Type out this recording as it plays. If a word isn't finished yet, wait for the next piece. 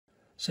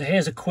So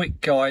here's a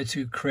quick guide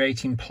to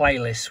creating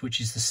playlists,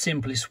 which is the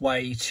simplest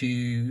way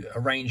to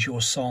arrange your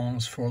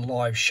songs for a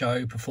live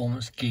show,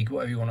 performance, gig,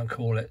 whatever you want to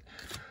call it.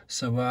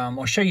 So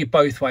I'll show you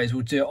both ways.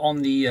 We'll do it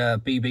on the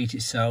b.beat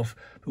itself,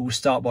 but we'll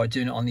start by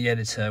doing it on the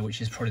editor,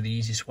 which is probably the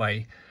easiest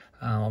way.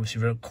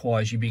 Obviously it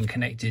requires you being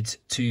connected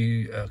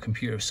to a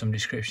computer of some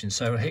description.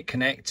 So I'll hit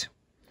connect,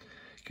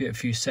 give it a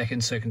few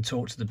seconds so I can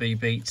talk to the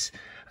b.beat.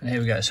 And here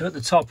we go. So at the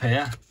top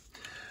here,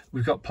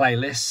 we've got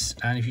playlists,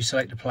 and if you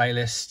select a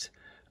playlist,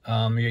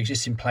 your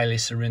existing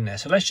playlists are in there.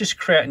 So let's just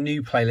create a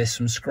new playlist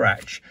from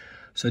scratch.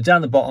 So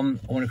down the bottom,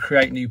 I want to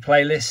create a new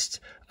playlist.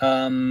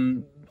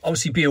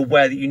 Obviously be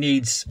aware that you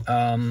need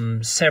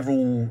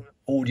several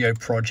audio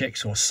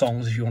projects or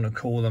songs, if you want to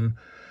call them,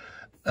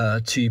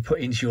 to put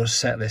into your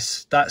set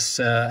list. That's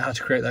how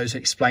to create those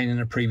explained in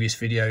a previous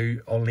video.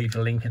 I'll leave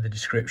a link in the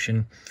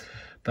description.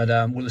 But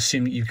we'll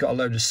assume that you've got a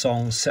load of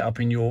songs set up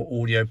in your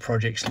audio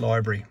projects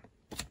library,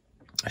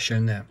 as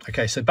shown there.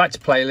 Okay, so back to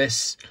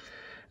playlists.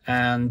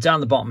 And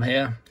down the bottom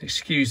here,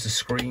 excuse the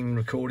screen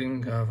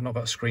recording, I've not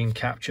got screen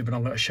capture, but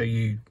I'm going to show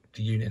you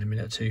the unit in a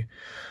minute or two.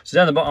 So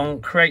down the bottom,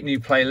 create new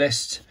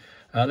playlist.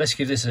 Let's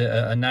give this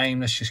a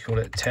name. Let's just call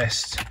it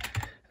test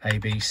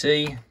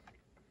ABC.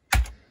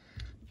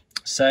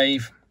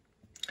 Save.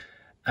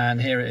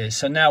 And here it is.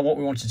 So now what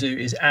we want to do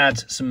is add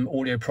some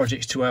audio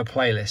projects to our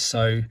playlist.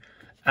 So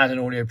add an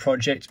audio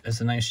project, as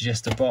the name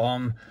suggests at the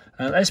bottom.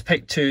 Let's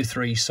pick 2 or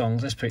 3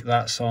 songs. Let's pick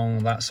that song,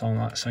 that song,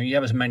 that song. You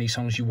have as many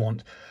songs as you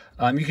want.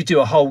 You could do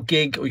a whole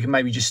gig, or you can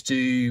maybe just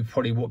do,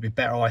 probably what would be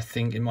better, I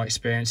think, in my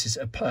experience, is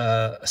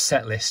a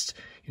set list.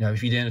 You know,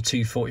 if you're doing a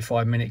 2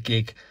 45-minute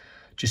gig,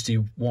 just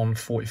do 1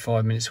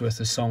 45 minutes worth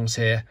of songs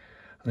here,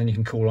 and then you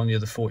can call on the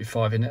other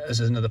 45 in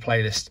as another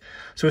playlist.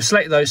 So we'll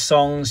select those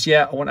songs.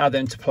 Yeah, I want to add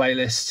them to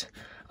playlist,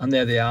 and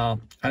there they are.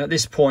 And at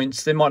this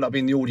point, they might not be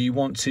in the order you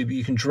want to, but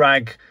you can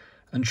drag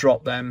and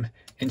drop them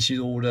into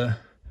the order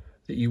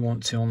that you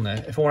want to on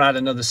there. If I want to add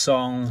another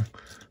song,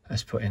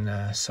 let's put in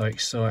So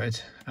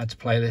Excited, add to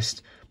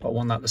playlist, but I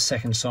want that the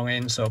second song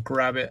in, so I'll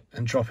grab it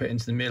and drop it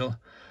into the middle,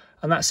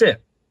 and that's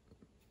it.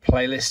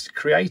 Playlist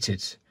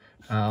created.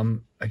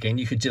 Again,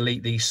 you could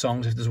delete these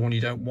songs if there's one you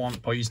don't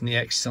want by using the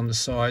X's on the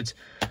side.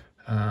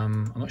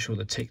 I'm not sure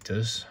what the tick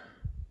does.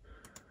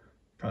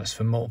 Perhaps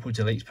for multiple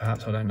deletes,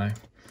 perhaps, I don't know.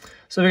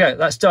 So there we go,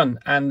 that's done,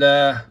 and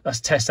that's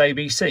test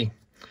ABC.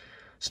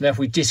 So now if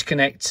we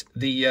disconnect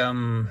the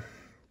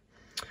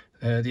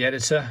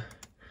editor,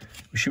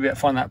 we should be able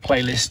to find that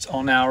playlist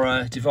on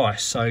our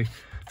device. So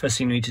first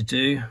thing we need to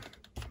do,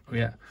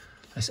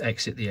 let's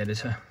exit the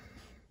editor.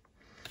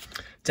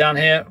 Down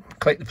here,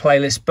 click the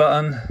playlist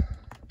button,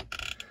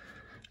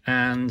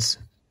 and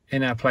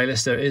in our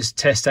playlist there is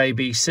test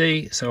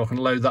ABC, so I can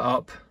load that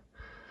up,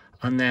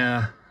 and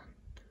there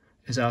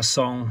is our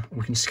song.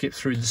 We can skip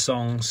through the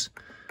songs,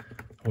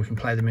 or we can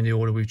play them in the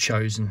order we've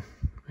chosen.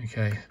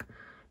 Okay.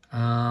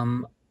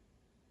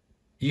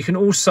 You can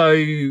also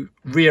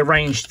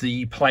rearrange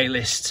the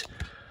playlist,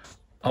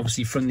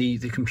 obviously from the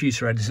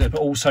computer editor, but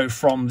also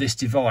from this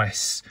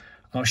device.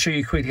 I'll show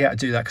you quickly how to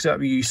do that, because that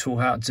would be useful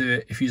how to do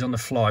it if you're on the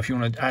fly, if you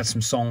want to add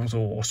some songs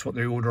or swap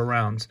the order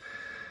around.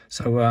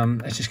 So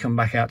let's just come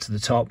back out to the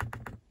top.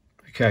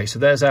 Okay, so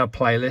there's our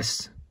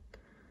playlist.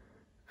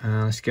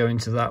 Let's go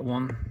into that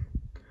one,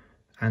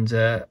 and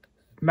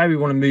maybe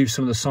we want to move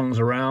some of the songs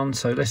around.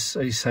 So let's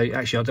say,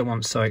 actually, I don't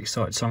want So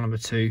Excited song number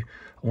 2.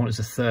 I want it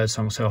as the 3rd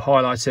song. So I'll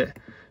highlight it,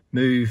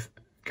 move,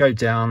 go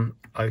down.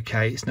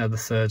 Okay, it's now the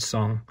 3rd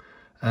song.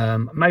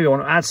 Maybe I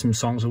want to add some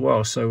songs as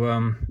well. So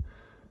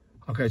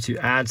I'll go to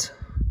add.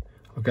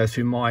 I'll go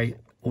through my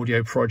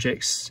audio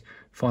projects,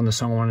 find the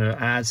song I want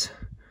to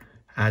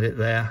add it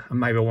there.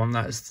 And maybe I want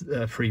that as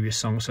the previous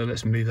song. So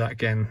let's move that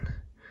again.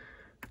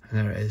 And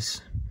there it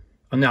is.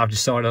 And now I've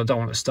decided I don't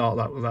want to start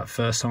that with that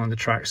first song on the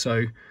track.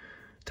 So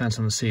Dance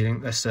on the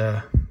Ceiling, let's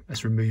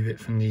remove it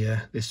from the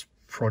this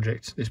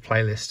project, this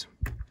playlist.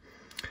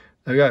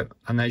 There we go,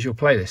 and there's your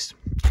playlist.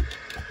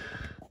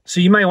 So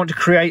you may want to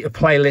create a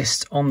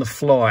playlist on the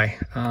fly.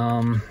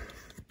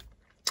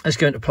 Let's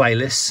go into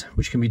playlists,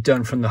 which can be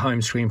done from the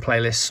home screen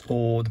playlists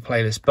or the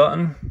playlist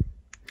button,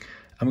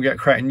 and we're going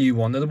to create a new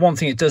one. Now, the one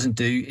thing it doesn't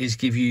do is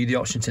give you the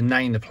option to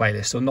name the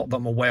playlist, or not that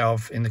I'm aware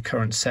of in the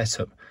current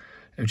setup.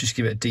 It will just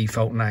give it a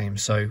default name,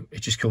 so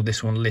it's just called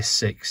this one List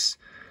 6.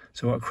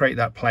 So I'll create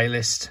that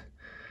playlist,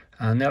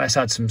 and now let's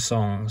add some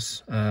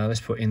songs.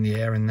 Let's put In the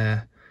Air in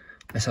there.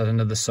 Let's add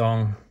another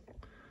song.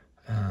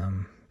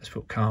 Let's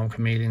put Calm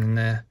Chameleon in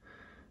there,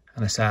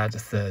 and let's add a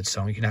 3rd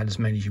song. You can add as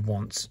many as you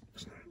want.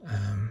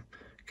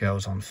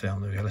 Girls on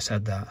Film, there we go, let's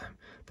add that.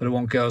 But I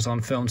want Girls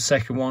on Film,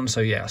 2nd one, so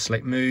yeah,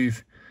 select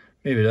move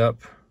it up.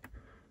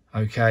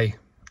 Okay,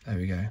 there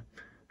we go.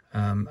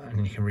 And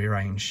then you can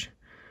rearrange.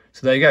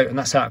 So there you go, and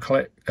that's how to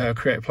create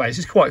a playlist.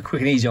 It's quite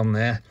quick and easy on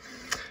there.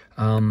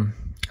 And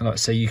like I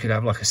say, you could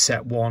have like a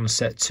set 1,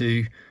 set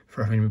 2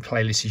 for having many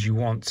playlists as you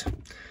want.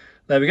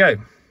 There we go.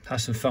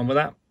 Have some fun with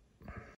that.